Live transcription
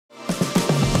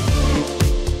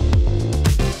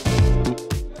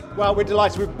Well, we're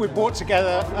delighted. We've brought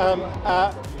together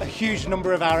a huge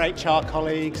number of our HR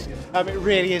colleagues. It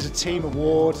really is a team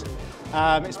award.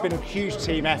 It's been a huge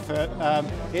team effort.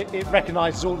 It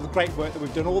recognises all of the great work that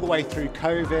we've done all the way through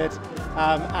COVID.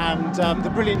 The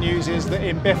brilliant news is that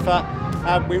in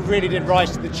Biffa, we really did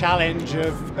rise to the challenge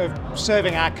of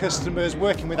serving our customers,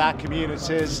 working with our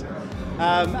communities.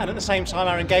 And at the same time,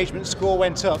 our engagement score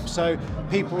went up, so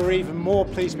people were even more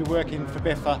pleased to be working for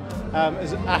Biffa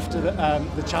after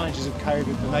the challenges of COVID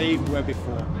than they even were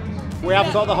before. We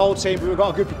haven't got the whole team, but we've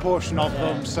got a good proportion of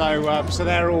them, so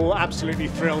they're all absolutely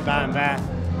thrilled down there.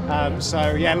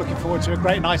 So yeah, looking forward to a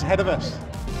great night ahead of us.